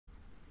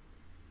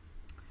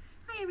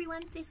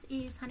everyone, this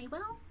is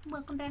Honeywell.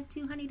 Welcome back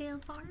to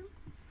Honeydale Farm.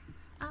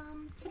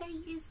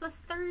 Today is the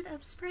 3rd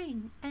of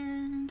spring,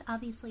 and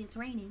obviously it's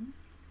raining.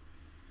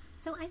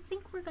 So I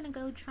think we're gonna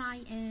go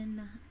try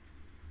and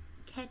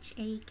catch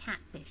a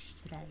catfish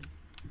today.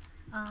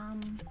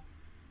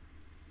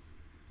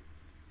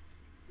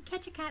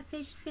 Catch a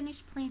catfish,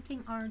 finish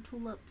planting our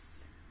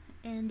tulips,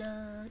 and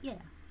yeah.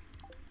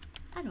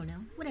 I don't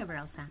know, whatever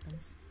else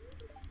happens.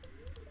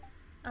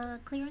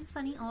 Clear and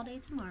sunny all day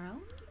tomorrow.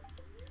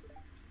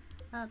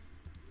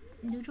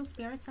 Neutral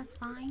spirits, that's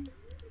fine.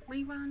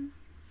 Rerun.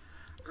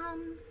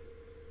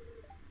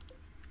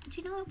 But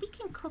you know what? We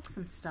can cook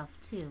some stuff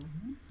too.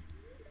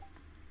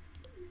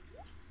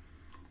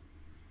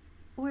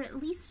 Or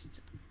at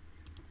least,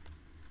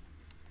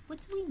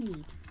 what do we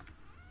need?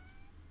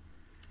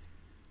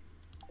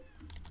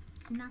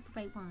 Not the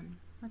right one.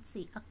 Let's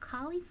see. A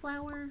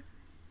cauliflower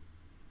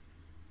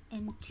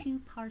and 2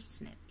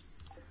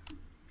 parsnips.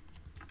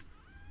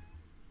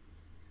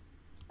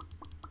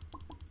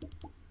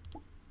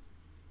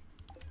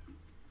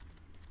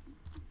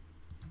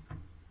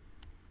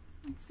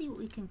 Let's see what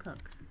we can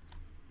cook.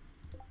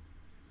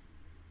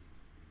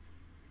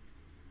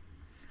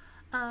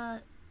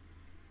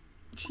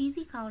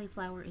 Cheesy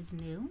cauliflower is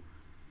new.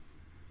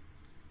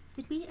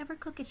 Did we ever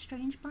cook a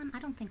strange bun? I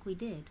don't think we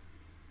did.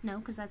 No,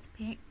 because that's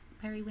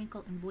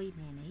periwinkle and void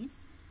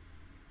mayonnaise.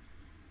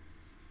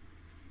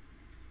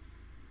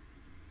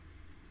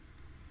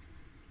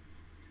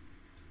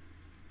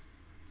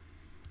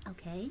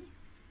 Okay.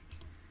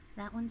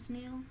 That one's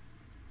new.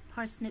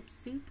 Parsnip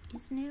soup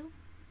is new.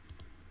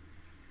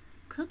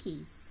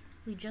 Cookies.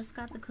 We just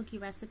got the cookie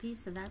recipe,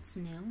 so that's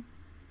new.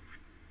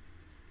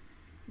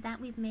 That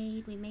we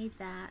made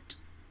that.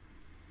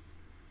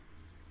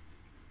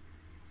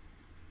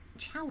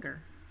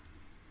 Chowder.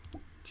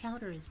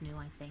 Chowder is new,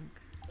 I think.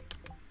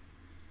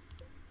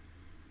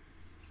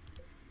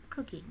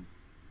 Cooking.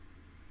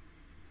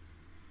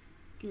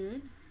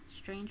 Good.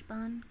 Strange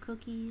bun,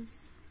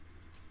 cookies.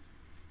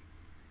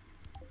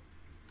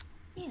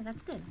 Yeah,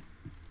 that's good.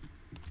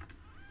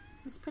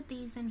 Let's put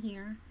these in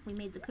here. We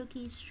made the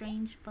cookies,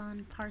 strange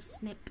bun,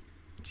 parsnip,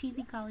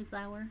 cheesy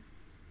cauliflower.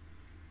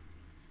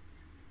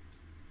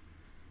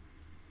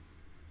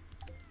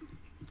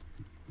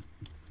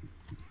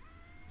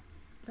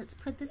 Let's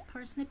put this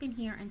parsnip in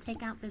here and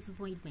take out this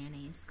void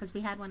mayonnaise, because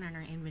we had one in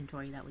our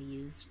inventory that we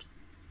used.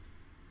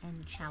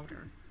 And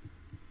chowder.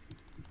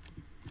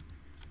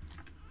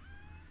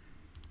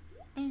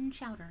 And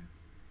chowder.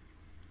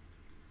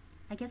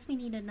 I guess we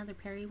need another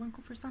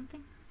periwinkle for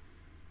something.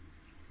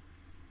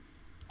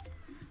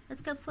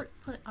 Let's go put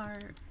our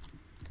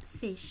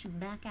fish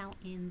back out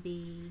in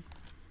the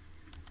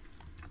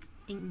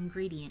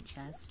ingredient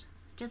chest.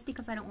 Just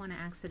because I don't want to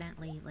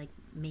accidentally like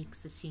make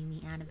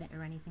sashimi out of it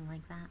or anything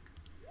like that.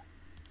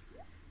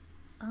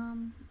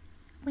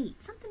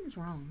 Wait, something's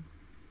wrong.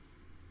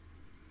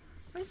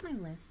 Where's my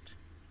list?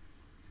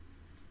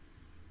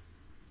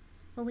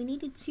 Well, we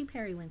needed 2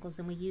 periwinkles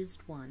and we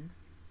used 1.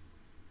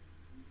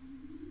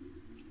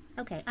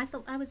 Okay,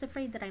 I was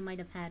afraid that I might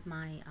have had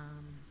my,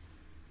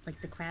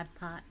 like the crab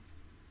pot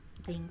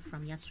thing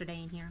from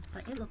yesterday in here,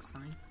 but it looks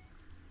fine.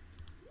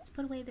 Let's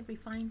put away the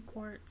refined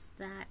quartz.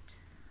 That,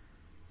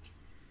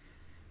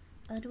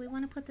 do we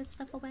want to put this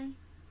stuff away?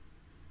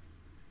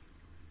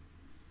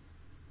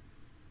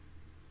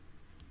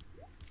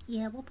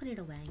 Yeah, we'll put it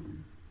away.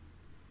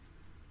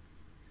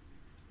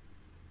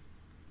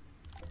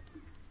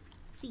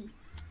 See.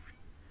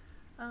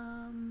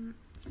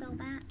 So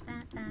that,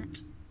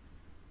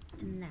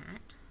 and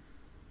that.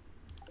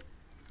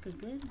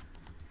 Good.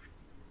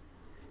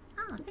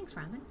 Oh, thanks,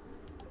 Robin.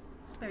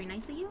 It's very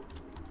nice of you.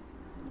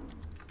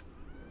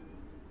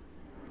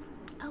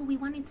 Oh, we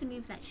wanted to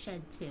move that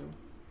shed too.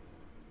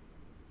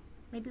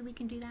 Maybe we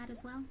can do that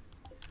as well.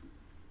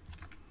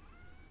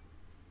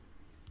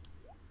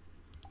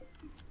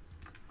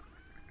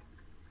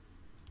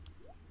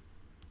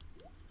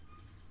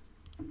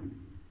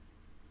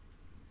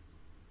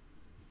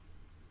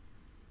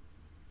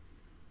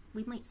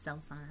 We might sell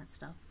some of that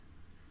stuff.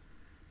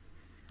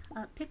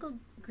 Pickled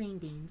green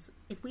beans.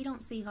 If we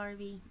don't see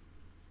Harvey,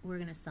 we're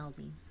gonna sell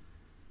these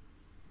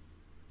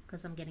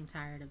because I'm getting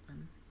tired of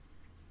them.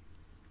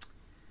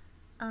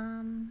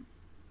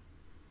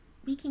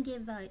 We can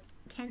give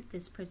Kent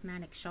this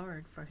prismatic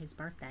shard for his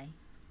birthday.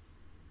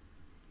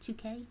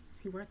 2K? Is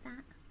he worth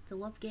that? It's a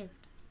love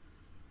gift.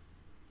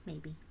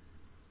 Maybe.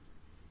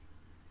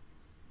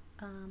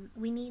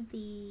 We need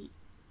the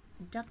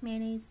duck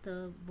mayonnaise,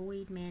 the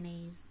void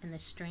mayonnaise, and the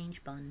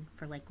strange bun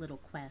for like little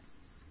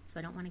quests. So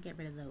I don't want to get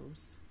rid of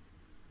those.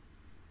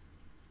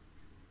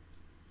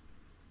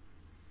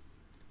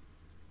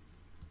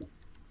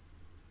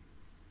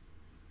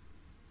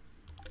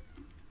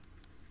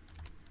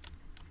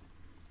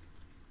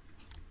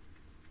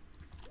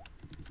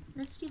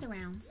 Let's do the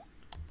rounds.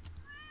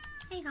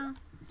 Hey, huh?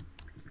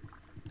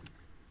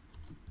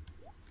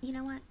 You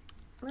know what?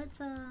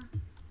 Let's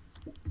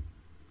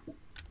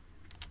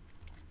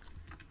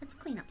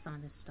clean up some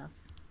of this stuff.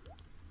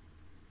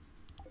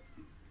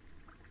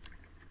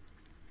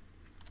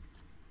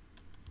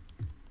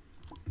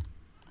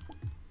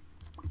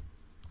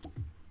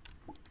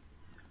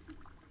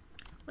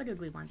 Where did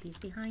we want these?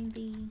 Behind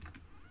the...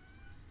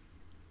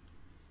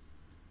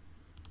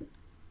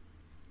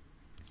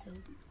 So,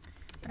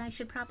 but I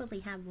should probably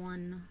have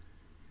one...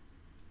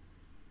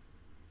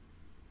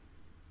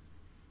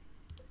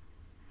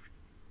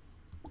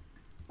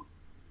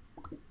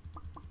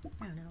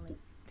 I don't know, like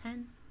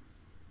 10?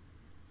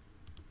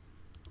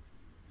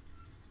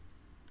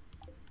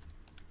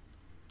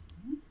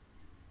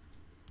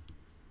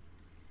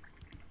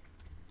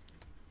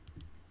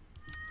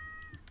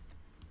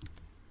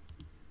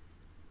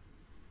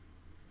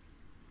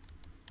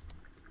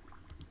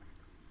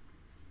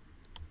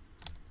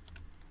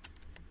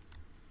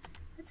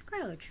 Let's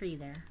grow a tree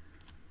there.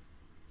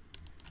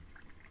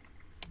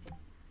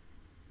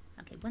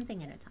 Okay, one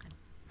thing at a time.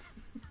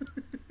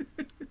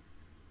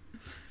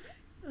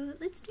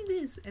 Let's do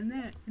this and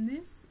that and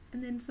this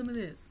and then some of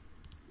this.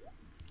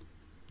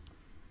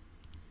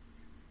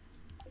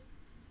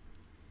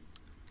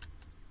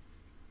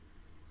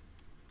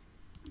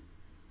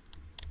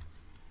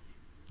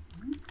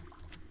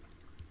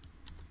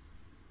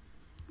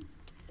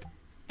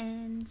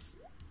 And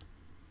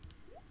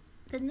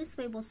then this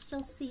way we'll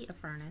still see a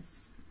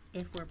furnace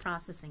if we're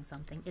processing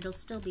something. It'll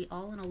still be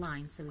all in a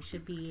line, so we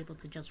should be able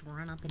to just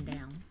run up and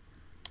down.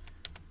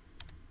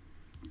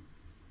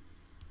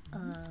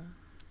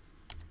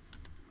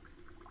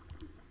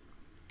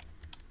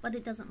 But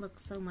it doesn't look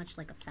so much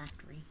like a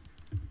factory.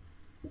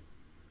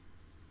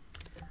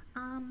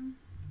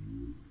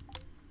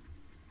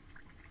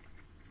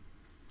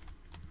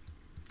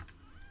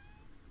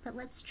 But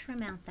let's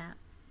trim out that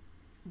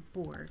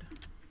board.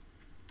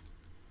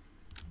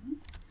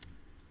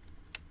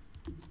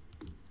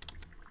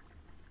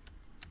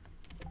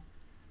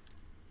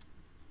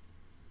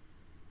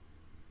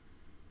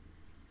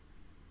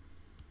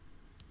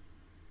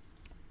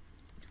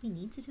 Do we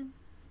need to do?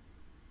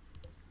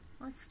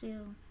 Let's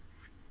do...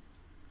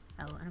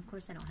 Oh, and of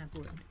course I don't have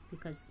wood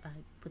because I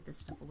put this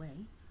stuff away.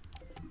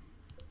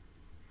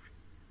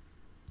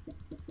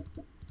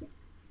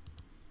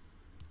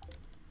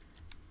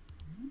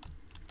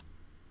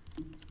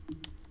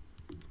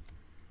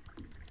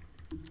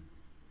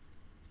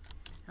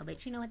 Oh,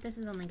 but you know what? This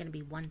is only going to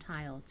be one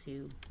tile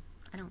too.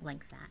 I don't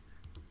like that.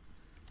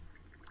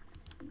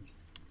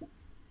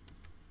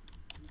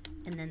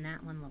 And then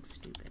that one looks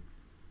stupid.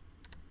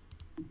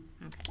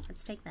 Okay,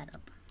 let's take that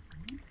up.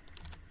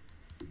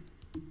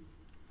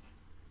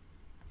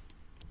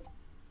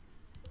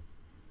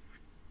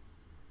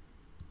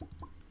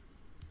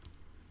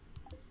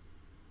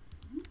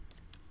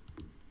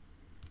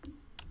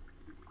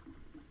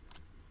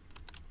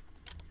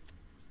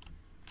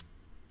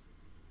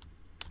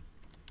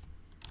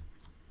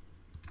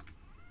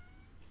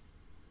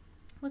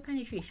 What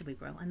kind of tree should we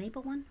grow? A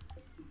maple one?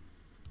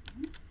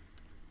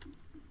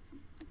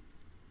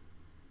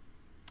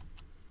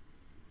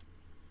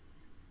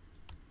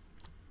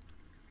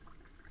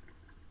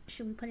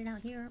 Should we put it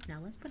out here? No,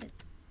 let's put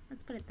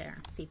it there.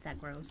 See if that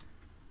grows.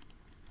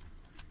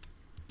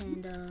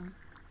 And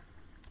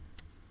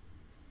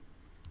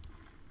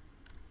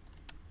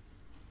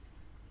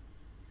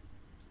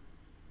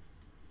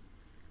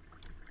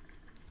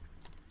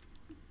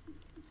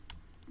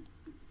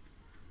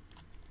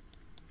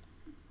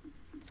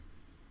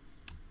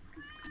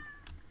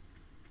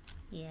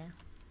yeah.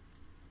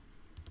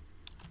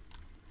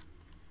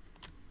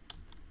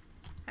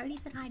 I already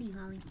said hi to you,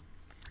 Holly.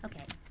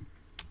 Okay.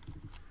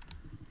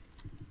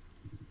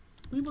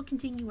 We will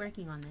continue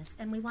working on this,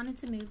 and we wanted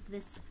to move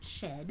this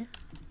shed. You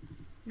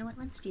know what?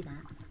 Let's do that.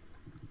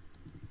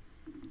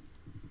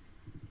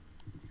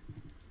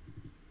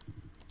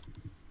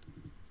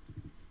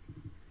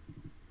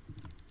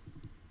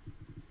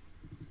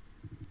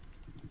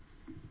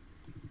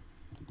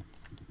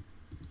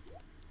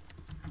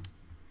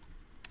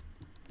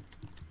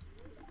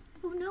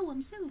 Oh no,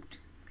 I'm soaked.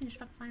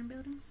 Construct farm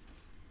buildings.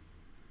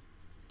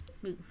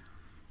 Move.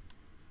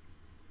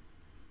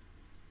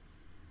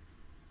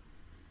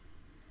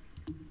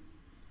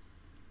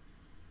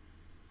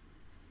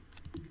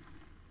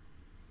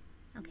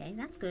 Okay,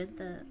 that's good.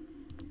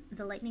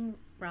 The lightning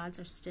rods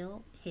are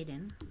still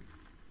hidden.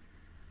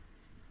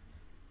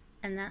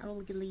 And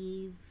that'll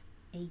leave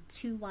a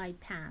 2-wide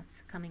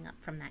path coming up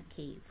from that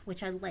cave,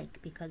 which I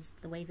like because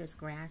the way this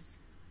grass,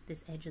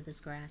 this edge of this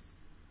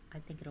grass, I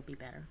think it'll be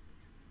better.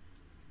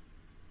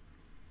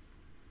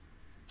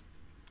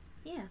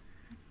 Yeah.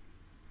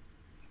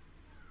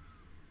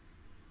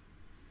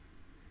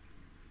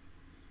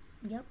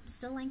 Yep,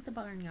 still like the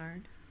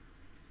barnyard.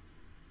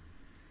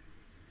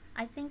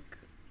 I think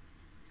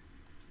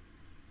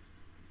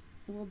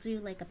we'll do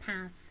like a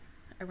path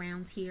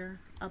around here,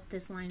 up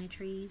this line of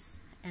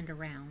trees, and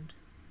around.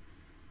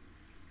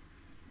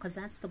 Because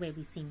that's the way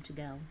we seem to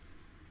go.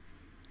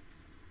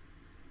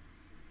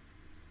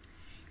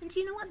 And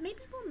you know what? Maybe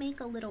we'll make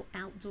a little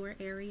outdoor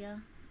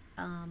area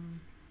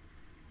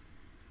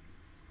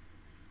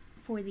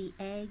for the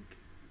egg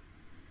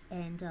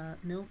and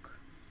milk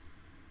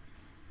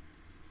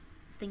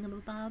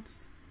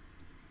thingamabobs.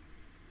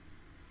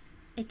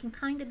 It can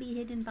kind of be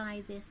hidden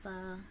by this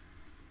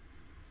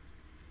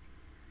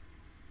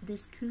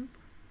this coop.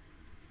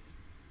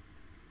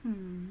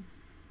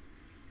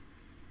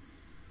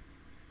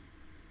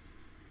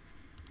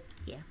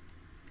 Yeah,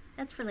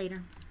 that's for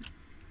later.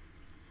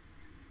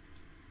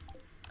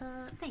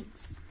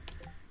 Thanks.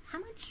 How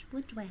much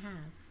wood do I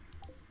have?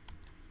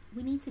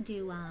 We need to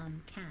do,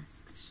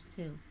 casks,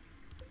 too.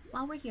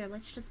 While we're here,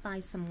 let's just buy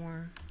some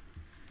more.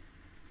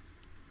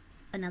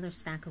 Another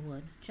stack of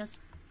wood. Just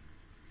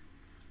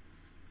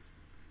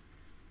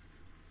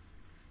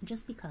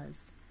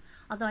because.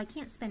 Although I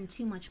can't spend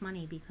too much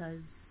money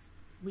because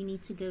we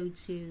need to go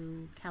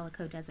to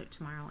Calico Desert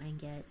tomorrow and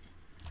get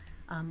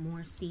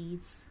more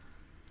seeds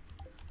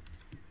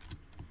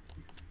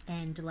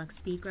and deluxe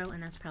speed grow,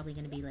 and that's probably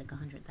going to be like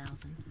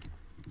 100,000.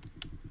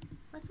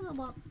 Let's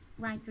all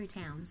ride through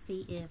town,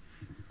 see if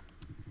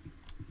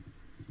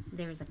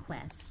there's a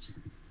quest.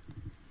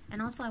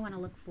 And also I want to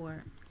look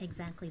for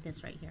exactly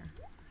this right here.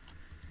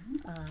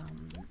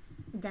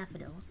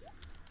 Daffodils.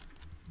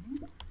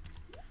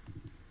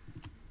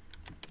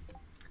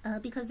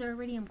 Because they're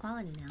iridium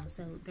quality now,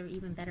 so they're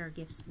even better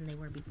gifts than they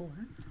were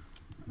before.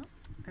 Oh,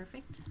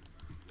 perfect.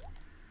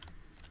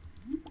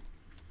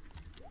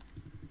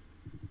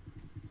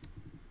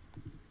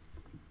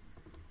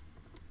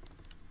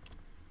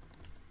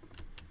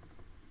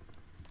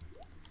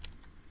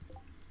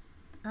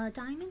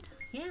 Diamond?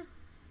 Yeah.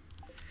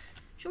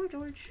 Sure,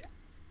 George.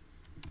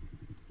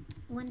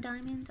 1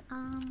 diamond.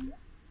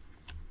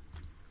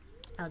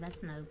 Oh,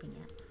 that's not open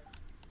yet.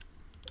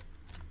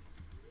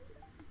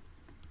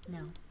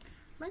 No.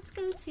 Let's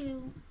go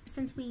to,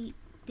 since we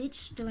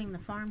ditched doing the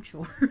farm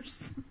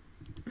chores,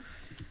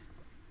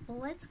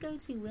 let's go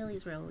to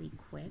Willie's really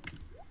quick.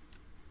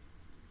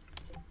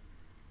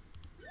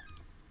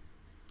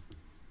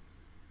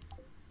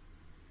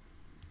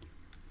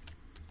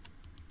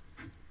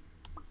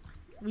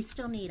 We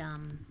still need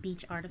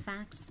beach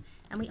artifacts,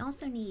 and we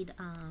also need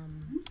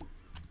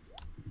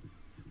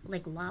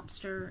like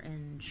lobster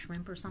and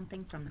shrimp or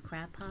something from the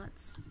crab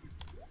pots.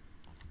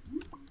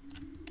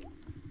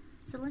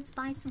 So let's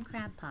buy some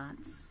crab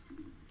pots,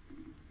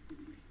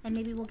 and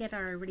maybe we'll get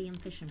our iridium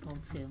fishing pole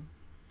too.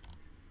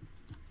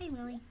 Hey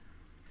Willie.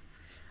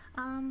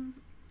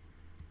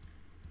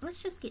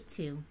 Let's just get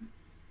 2.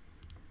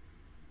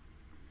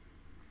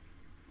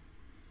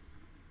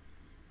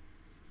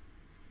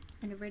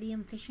 An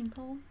iridium fishing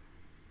pole.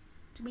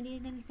 Do we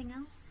need anything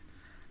else?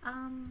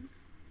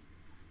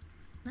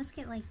 Let's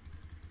get like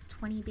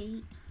 20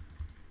 bait.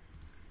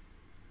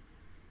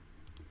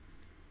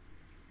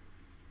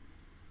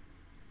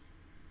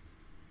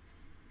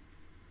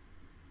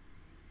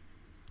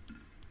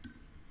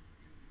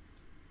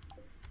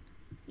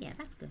 Yeah,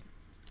 that's good.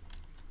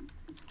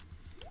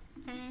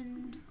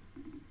 And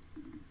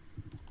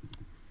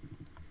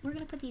we're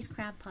gonna put these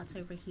crab pots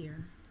over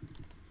here.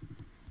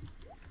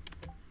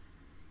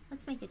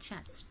 Let's make a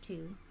chest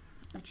too.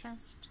 A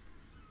chest.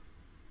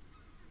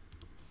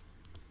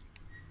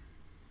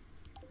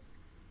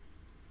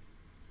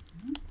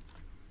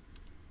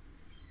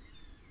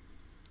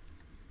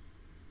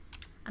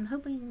 I'm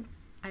hoping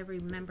I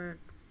remember.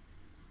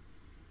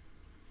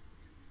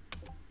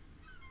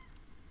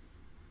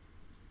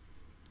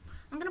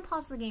 I'm gonna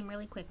pause the game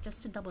really quick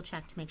just to double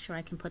check to make sure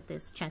I can put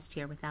this chest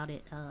here without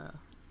it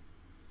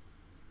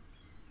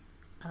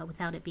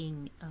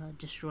being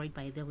destroyed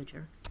by a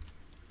villager.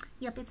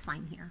 Yep, it's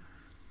fine here.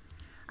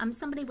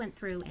 Somebody went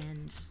through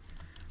and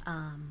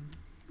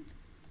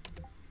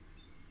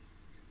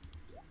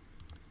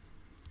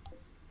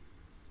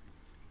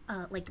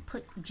like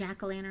put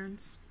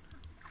jack-o'-lanterns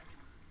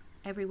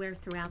everywhere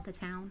throughout the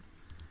town,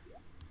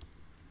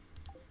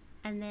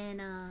 and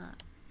then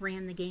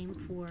ran the game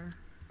for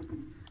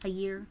a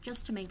year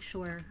just to make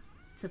sure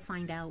to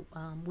find out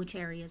which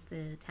areas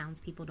the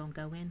townspeople don't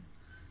go in,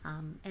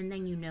 and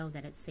then you know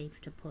that it's safe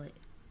to put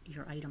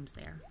your items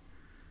there.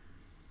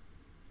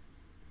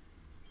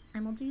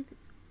 And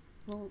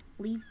we'll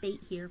leave bait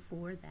here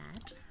for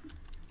that.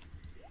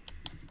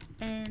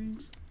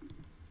 And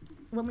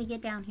when we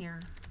get down here,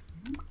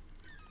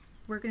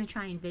 we're going to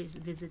try and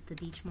visit the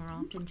beach more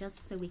often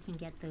just so we can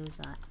get those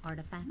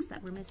artifacts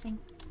that we're missing.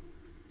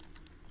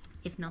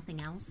 If nothing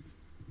else.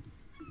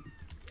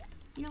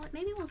 You know what,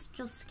 maybe we'll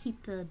just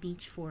keep the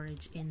beach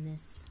forage in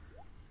this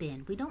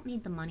bin. We don't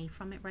need the money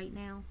from it right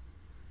now.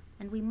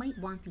 And we might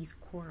want these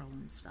coral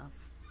and stuff.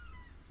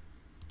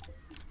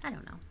 I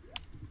don't know.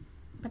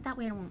 But that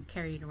way I won't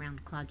carry it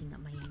around clogging up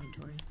my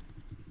inventory.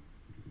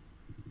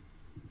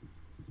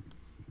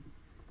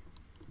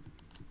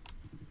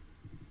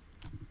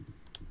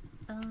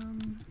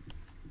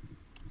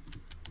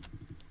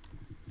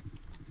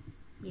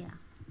 Yeah.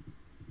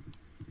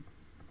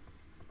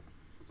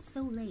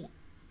 So late.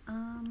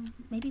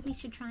 Maybe we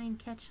should try and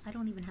catch... I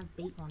don't even have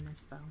bait on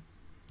this, though.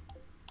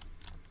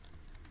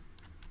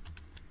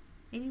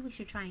 Maybe we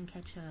should try and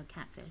catch a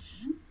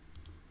catfish.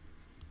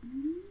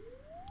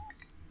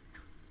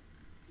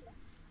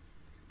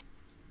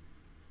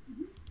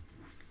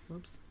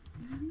 Whoops.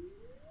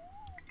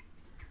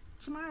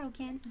 Tomorrow,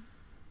 Kent.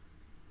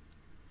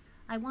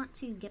 I want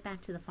to get back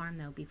to the farm,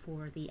 though,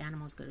 before the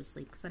animals go to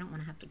sleep, because I don't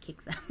want to have to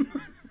kick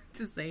them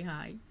to say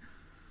hi.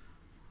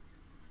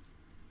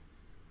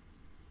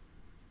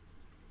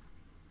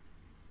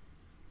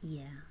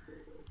 Yeah.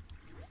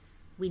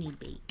 We need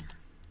bait.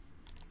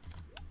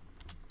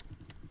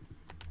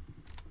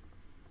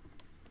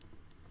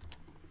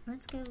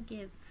 Let's go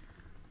give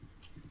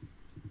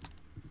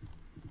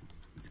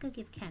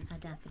Kent a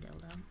daffodil,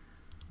 though.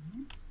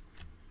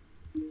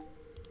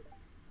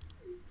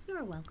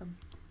 You're welcome.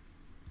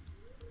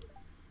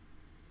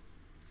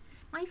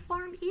 My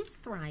farm is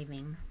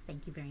thriving.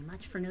 Thank you very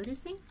much for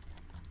noticing.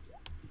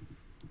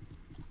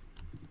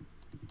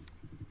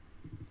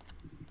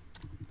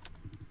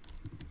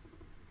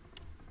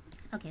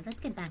 Okay, let's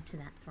get back to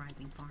that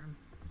thriving farm.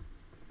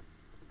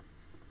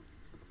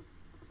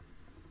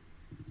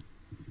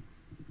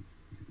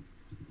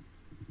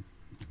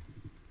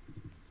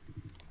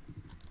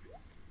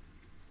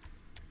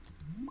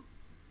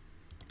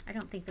 I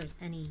don't think there's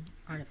any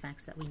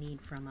artifacts that we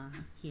need from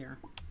here.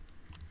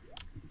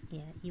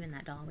 Yeah, even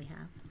that doll we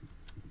have.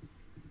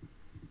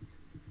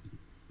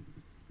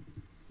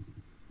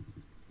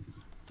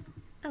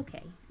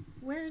 Okay,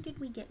 where did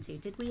we get to?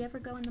 Did we ever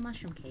go in the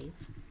mushroom cave?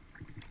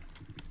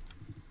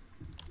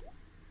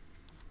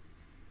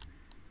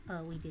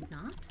 We did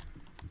not.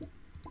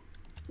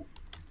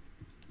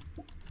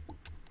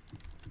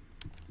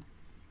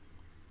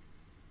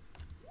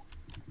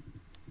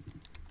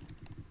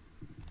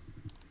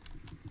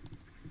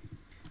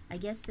 I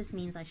guess this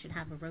means I should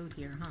have a road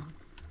here, huh?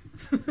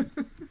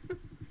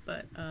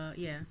 But,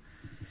 yeah.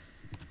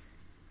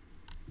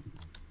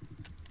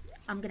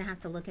 I'm gonna have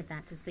to look at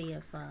that to see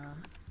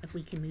if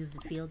we can move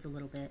the fields a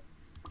little bit.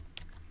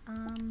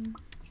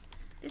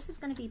 This is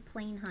gonna be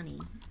plain honey.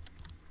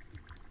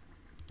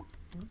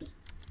 Oops.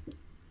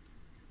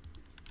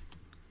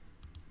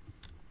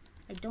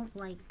 I don't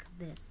like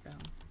this, though.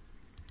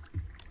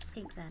 Let's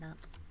take that up.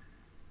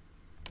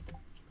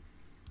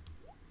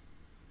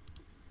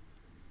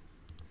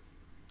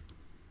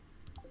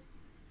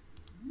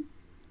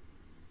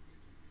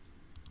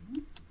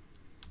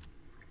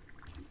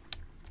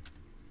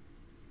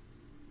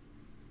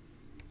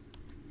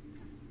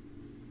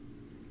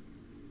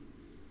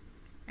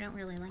 I don't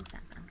really like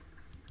that, though.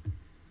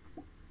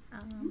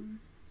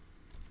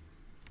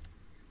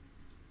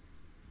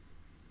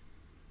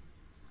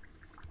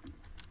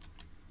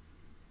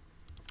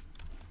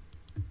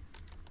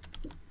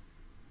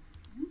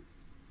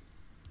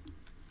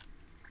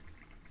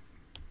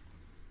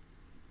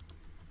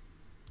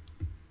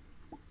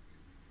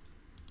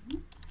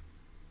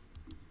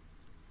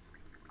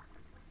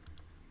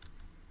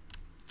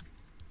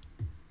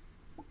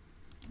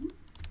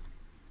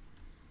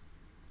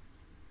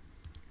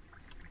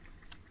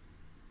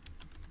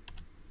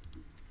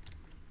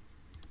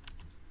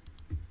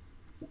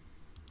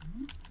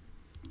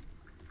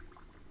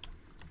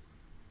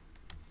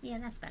 Yeah,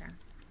 that's better.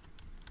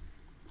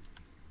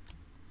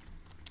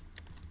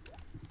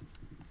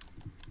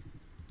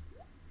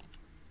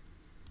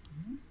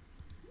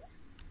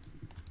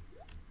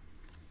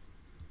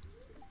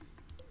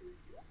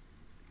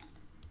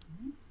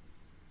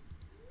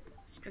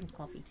 Let's drink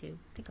coffee too.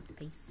 Pick up the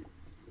pace.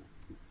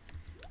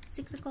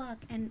 6 o'clock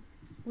and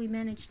we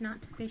managed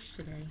not to fish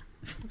today.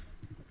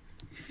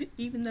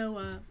 Even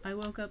though I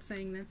woke up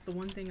saying that's the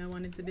one thing I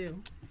wanted to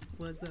do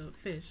was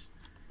fish.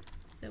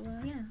 So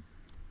yeah.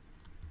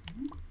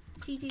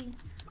 GG.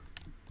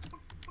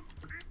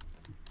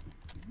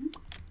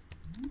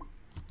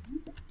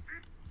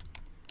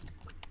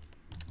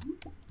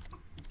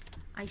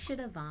 I should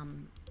have,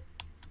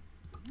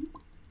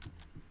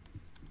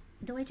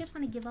 do I just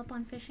want to give up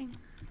on fishing?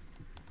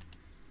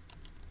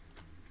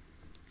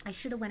 I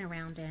should have went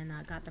around and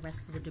got the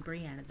rest of the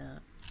debris out of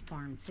the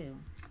farm too.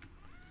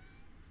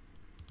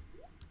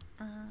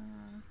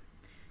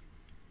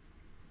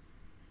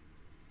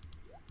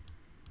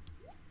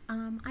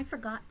 I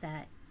forgot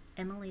that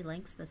Emily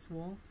likes this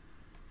wool,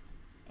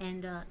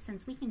 and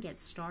since we can get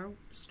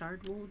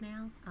starred wool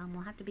now,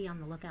 we'll have to be on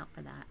the lookout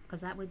for that,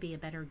 because that would be a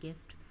better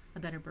gift, a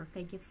better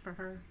birthday gift for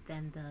her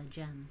than the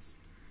gems.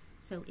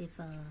 So if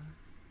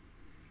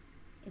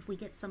we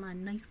get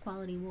some nice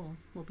quality wool,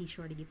 we'll be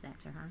sure to give that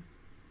to her.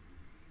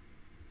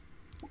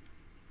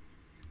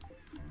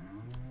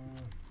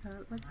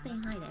 Let's say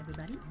hi to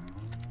everybody.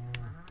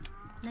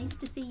 Nice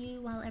to see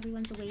you while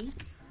everyone's awake.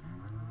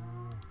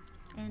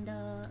 And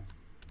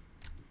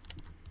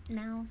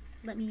now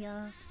let me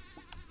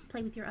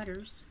play with your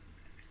udders.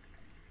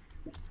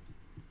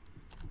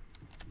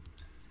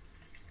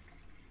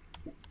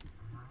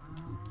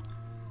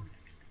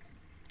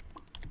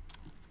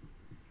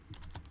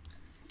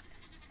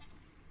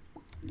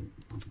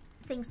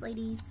 Thanks,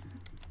 ladies.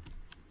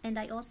 And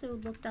I also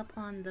looked up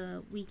on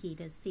the wiki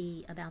to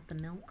see about the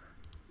milk.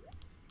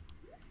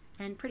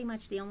 And pretty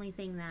much the only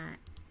thing that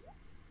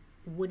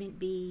wouldn't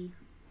be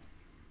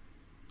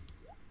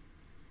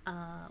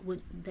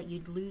that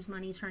you'd lose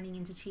money turning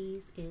into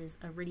cheese is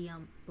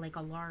iridium, like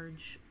a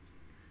large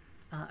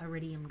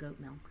iridium goat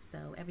milk.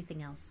 So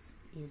everything else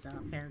is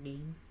fair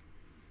game.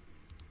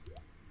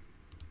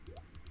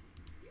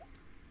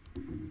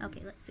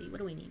 Okay, let's see. What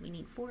do we need? We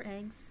need 4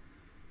 eggs.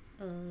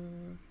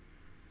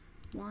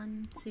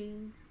 1,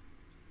 2,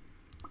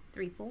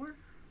 3, 4,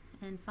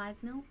 and 5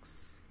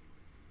 milks.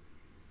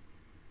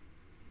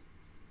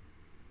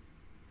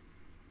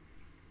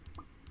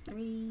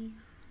 3,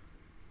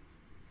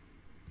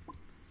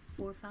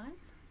 4, 5.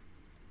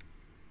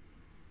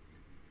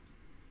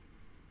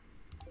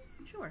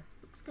 Sure,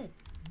 looks good.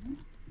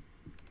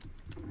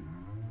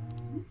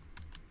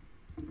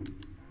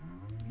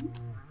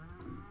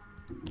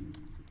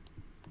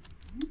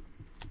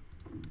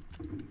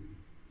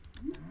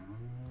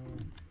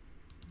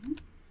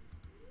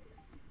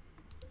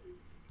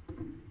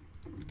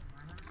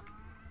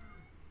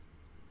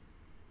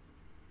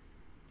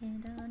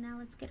 And now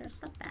let's get our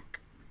stuff back.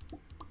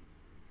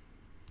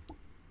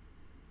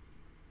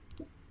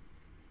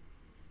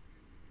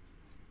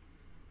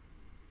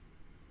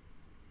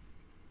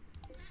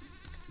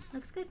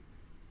 Looks good.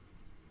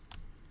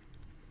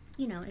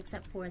 You know,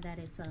 except for that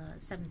it's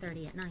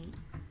 7:30 at night.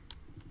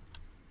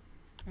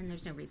 And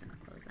there's no reason to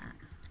close that.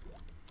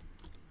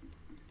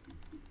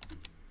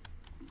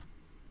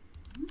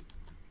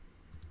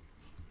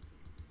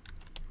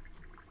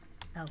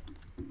 Oh.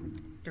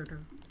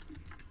 Durder.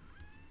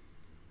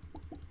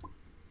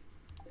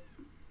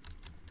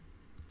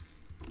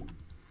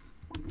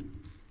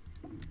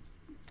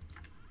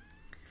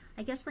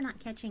 I guess we're not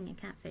catching a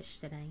catfish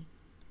today.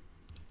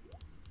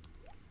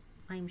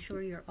 I'm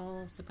sure you're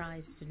all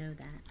surprised to know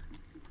that.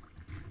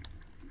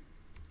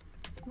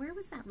 Where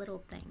was that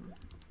little thing?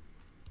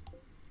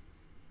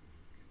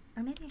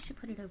 Or maybe I should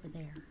put it over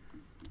there.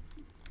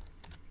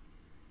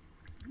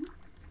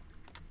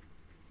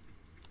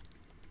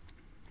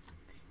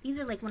 These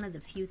are like one of the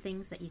few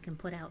things that you can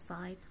put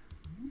outside.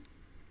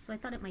 So I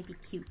thought it might be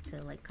cute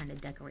to like kind of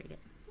decorate it.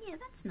 Yeah,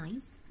 that's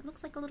nice. It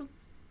looks like a little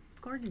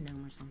garden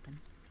gnome or something.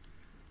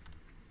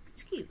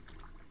 It's cute.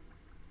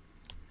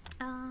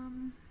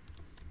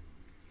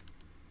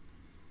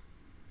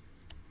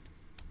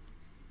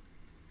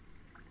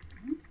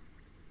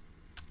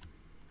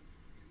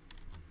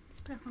 Let's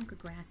put a hunk of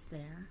grass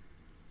there.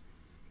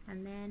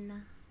 And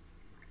then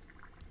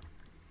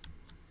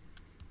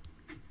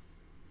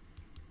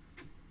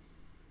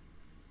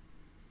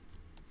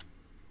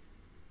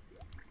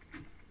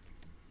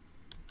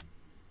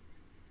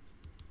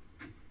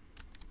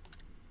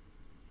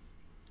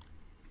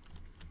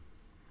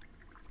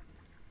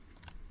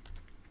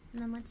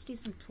let's do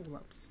some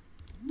tulips.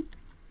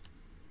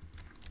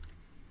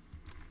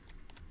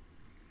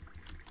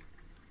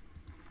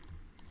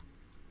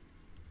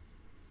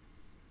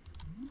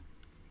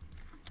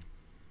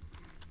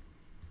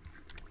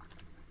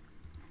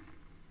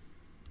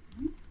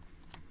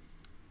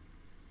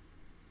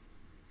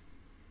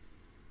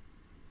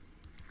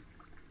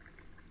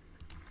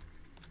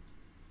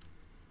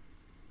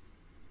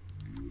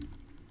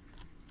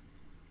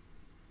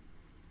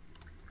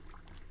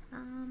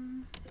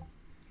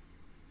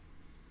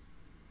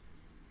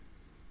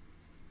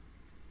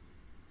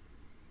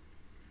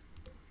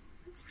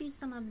 Let's do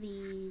some of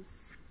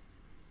these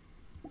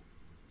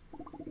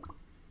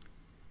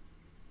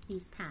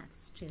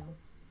paths too.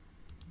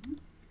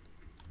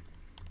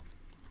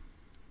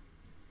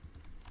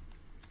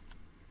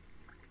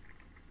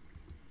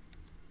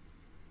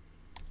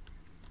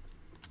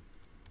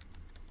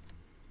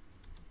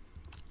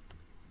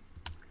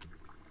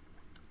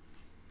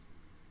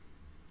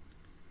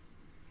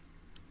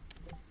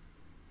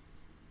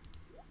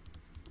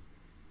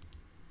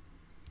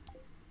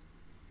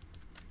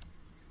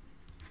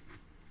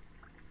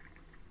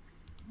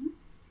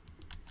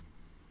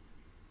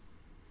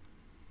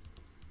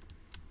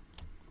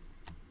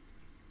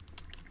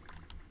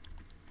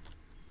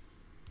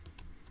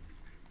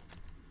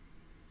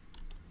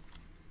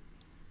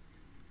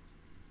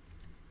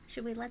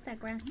 Should we let that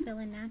grass fill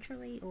in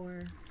naturally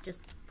or just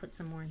put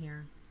some more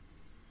here?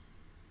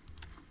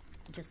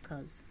 Just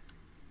 'cause.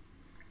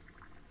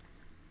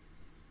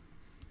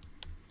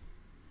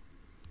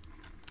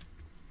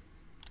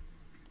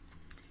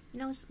 You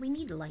know, we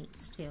need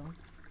lights too.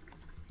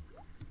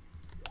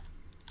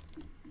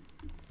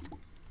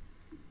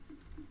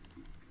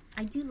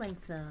 I do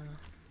like the...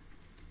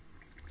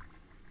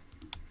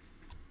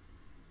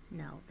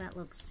 No, that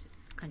looks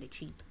kind of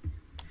cheap.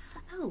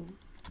 Oh!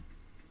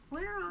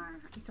 Where are...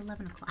 It's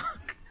 11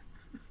 o'clock.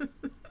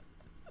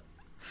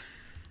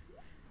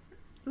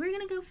 We're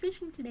gonna go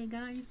fishing today,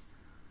 guys.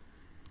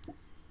 We're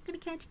gonna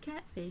catch a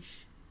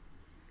catfish.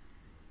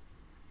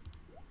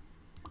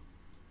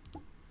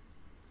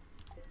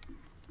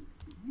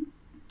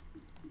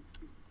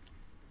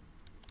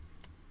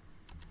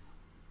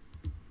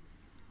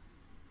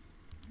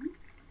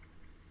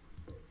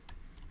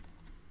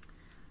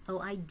 Oh,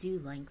 I do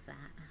like that.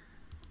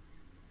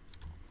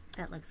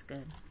 That looks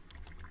good.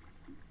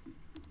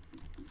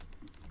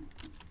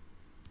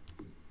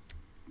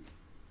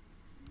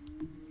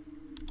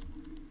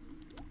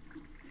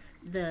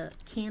 The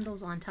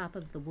candles on top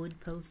of the wood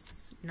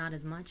posts, not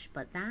as much,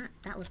 but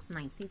that looks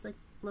nice. These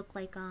look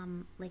like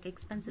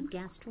expensive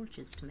gas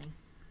torches to me,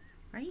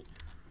 right?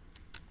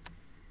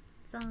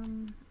 It's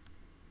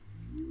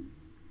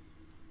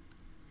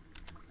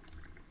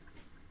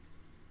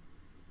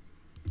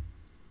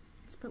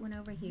let's put one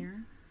over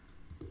here.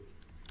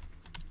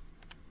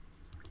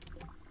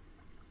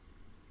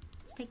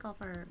 Let's take off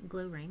our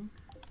glow ring.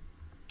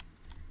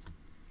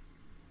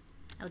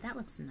 Oh, that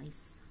looks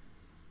nice.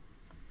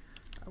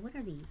 What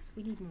are these?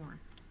 We need more.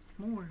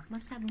 More.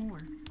 Must have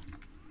more.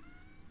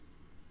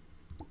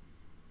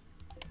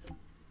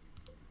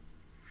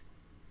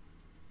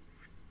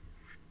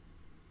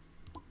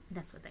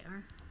 That's what they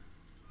are.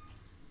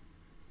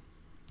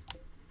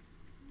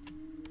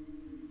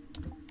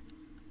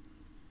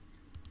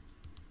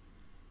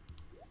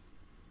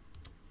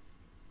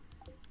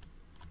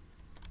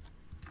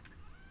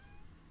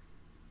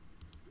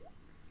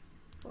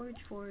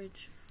 Forage,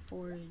 forage,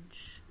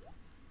 forage.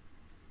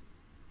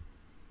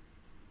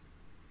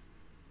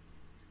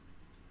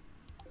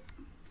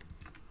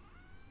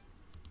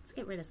 Let's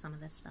get rid of some of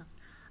this stuff.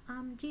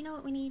 Do you know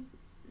what we need?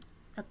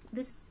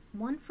 This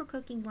one for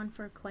cooking, one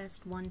for a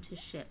quest, one to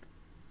ship.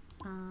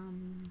 Oh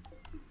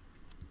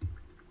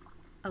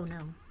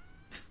no.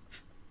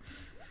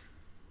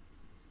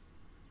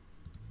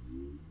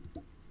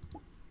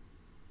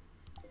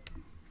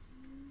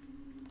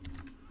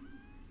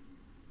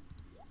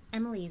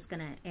 Emily's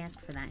gonna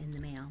ask for that in the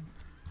mail.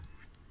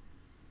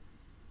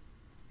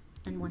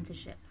 And one to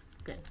ship.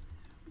 Good.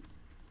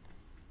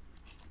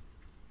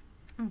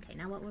 Okay,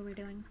 now what were we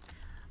doing?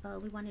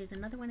 We wanted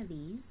another one of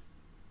these.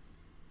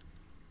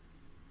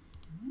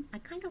 I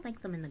kind of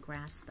like them in the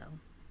grass, though.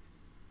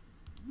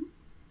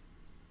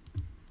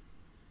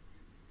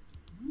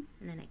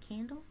 And then a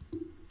candle.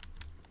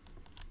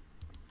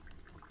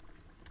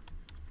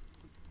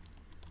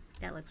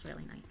 That looks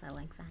really nice. I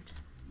like that.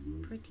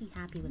 Pretty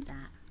happy with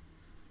that.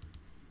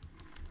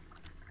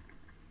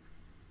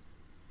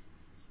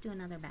 Let's do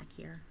another back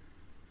here.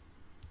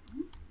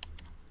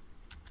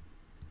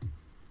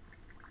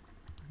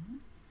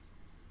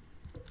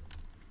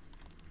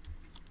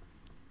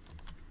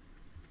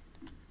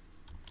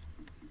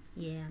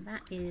 Yeah,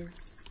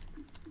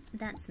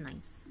 that's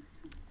nice.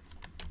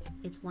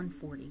 It's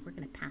 140. We're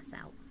gonna pass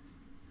out.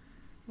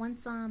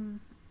 Once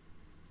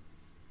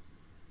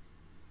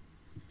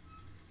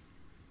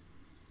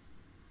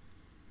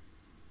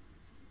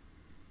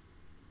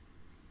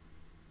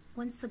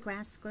the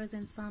grass grows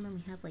in some and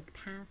we have like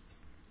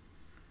paths,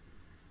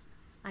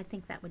 I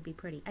think that would be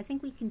pretty. I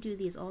think we can do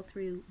these all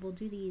through, we'll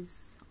do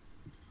these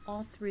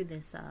all through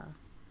this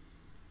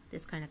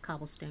this kind of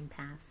cobblestone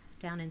path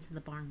down into the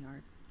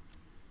barnyard.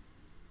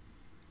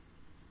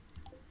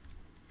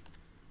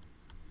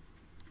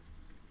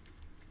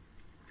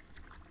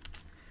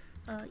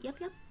 Yep.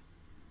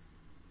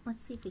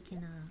 Let's see if we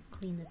can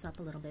clean this up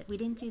a little bit. We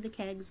didn't do the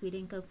kegs, we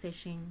didn't go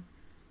fishing,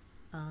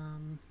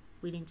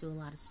 we didn't do a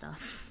lot of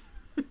stuff.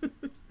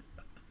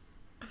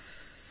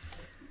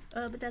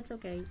 But that's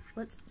okay.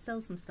 Let's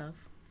sell some stuff.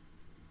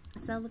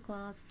 Sell the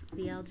cloth,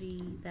 the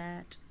algae,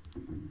 that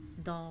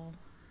doll.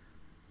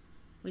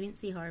 We didn't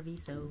see Harvey,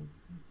 so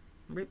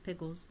rip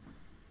pickles.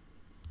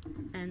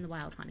 And the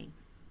wild honey.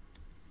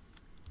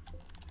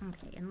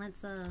 Okay, and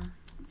let's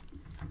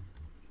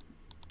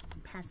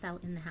pass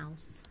out in the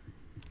house.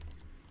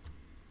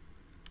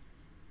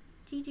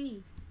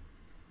 GG.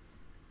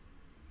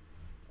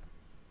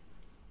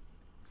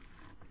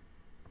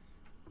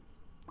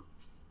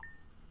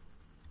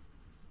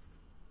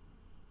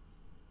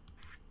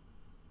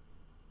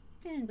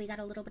 And we got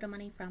a little bit of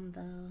money from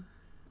the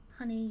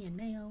honey and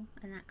mayo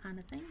and that kind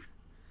of thing.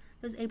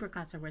 Those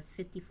apricots are worth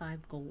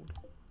 55 gold.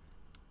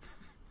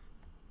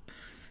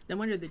 No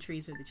wonder the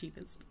trees are the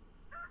cheapest.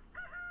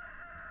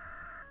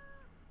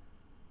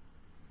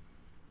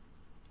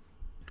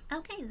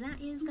 Okay, that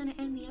is going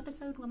to end the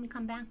episode. When we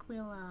come back,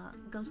 we'll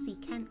go see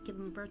Kent, give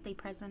him a birthday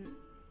present,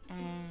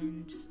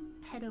 and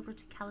head over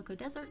to Calico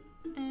Desert,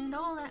 and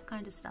all that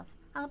kind of stuff.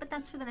 But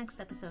that's for the next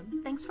episode.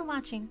 Thanks for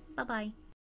watching. Bye-bye.